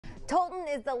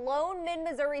Tolton is the lone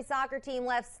mid-Missouri soccer team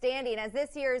left standing as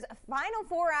this year's Final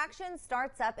Four action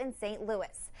starts up in St.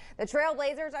 Louis. The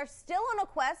Trailblazers are still on a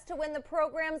quest to win the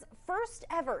program's first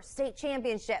ever state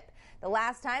championship. The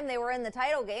last time they were in the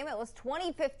title game, it was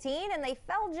 2015, and they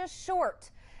fell just short.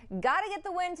 Got to get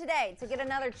the win today to get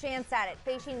another chance at it,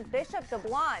 facing Bishop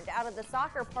DeBlonde out of the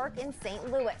soccer park in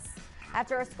St. Louis.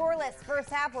 After a scoreless first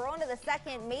half, we're on to the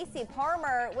second. Macy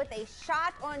Palmer with a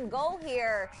shot on goal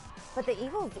here. But the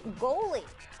Eagles goalie,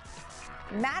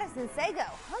 Madison Sago,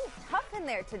 hung tough in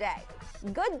there today.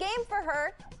 Good game for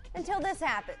her until this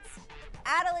happens.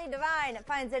 Adelaide Devine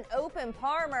finds an open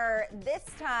Palmer. This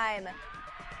time,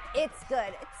 it's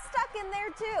good. It's stuck in there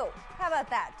too. How about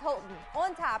that? Tolton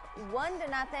on top,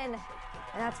 1-0.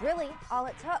 And that's really all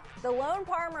it took. The lone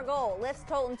Palmer goal lifts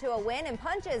Tolton to a win and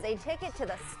punches a ticket to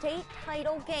the state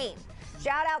title game.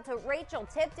 Shout out to Rachel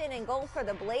Tipton in goal for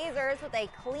the Blazers with a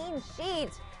clean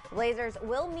sheet. Blazers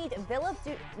will meet Villa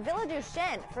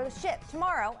Duchesne for the Ship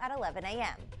tomorrow at 11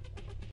 a.m.